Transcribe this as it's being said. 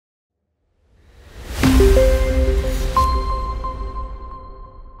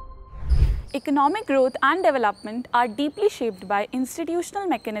Economic growth and development are deeply shaped by institutional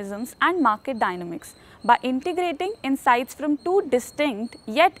mechanisms and market dynamics. By integrating insights from two distinct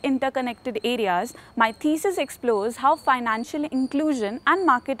yet interconnected areas, my thesis explores how financial inclusion and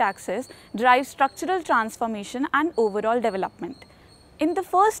market access drive structural transformation and overall development. In the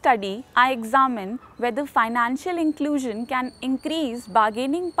first study, I examine whether financial inclusion can increase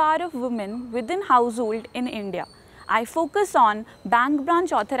bargaining power of women within household in India. I focus on bank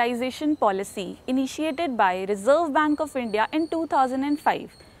branch authorization policy initiated by Reserve Bank of India in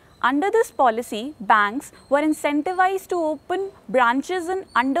 2005. Under this policy, banks were incentivized to open branches in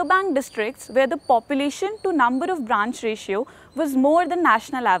underbanked districts where the population to number of branch ratio was more than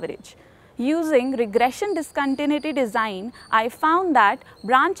national average. Using regression discontinuity design, I found that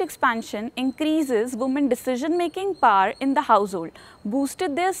branch expansion increases women's decision-making power in the household,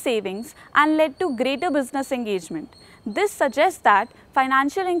 boosted their savings and led to greater business engagement. This suggests that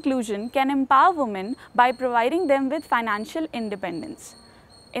financial inclusion can empower women by providing them with financial independence.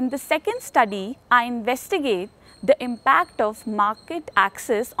 In the second study, I investigate the impact of market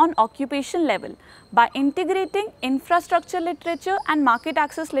access on occupation level. By integrating infrastructure literature and market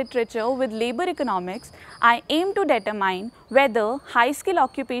access literature with labor economics, I aim to determine whether high-skill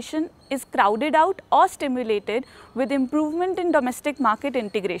occupation is crowded out or stimulated with improvement in domestic market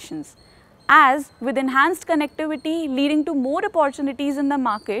integrations. As with enhanced connectivity leading to more opportunities in the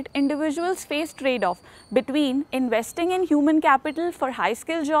market, individuals face trade-off between investing in human capital for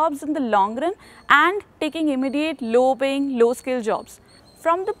high-skill jobs in the long run and taking immediate low-paying, low-skill jobs.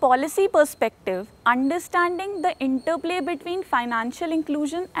 From the policy perspective, understanding the interplay between financial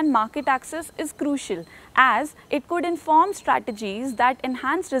inclusion and market access is crucial, as it could inform strategies that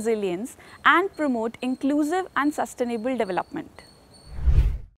enhance resilience and promote inclusive and sustainable development.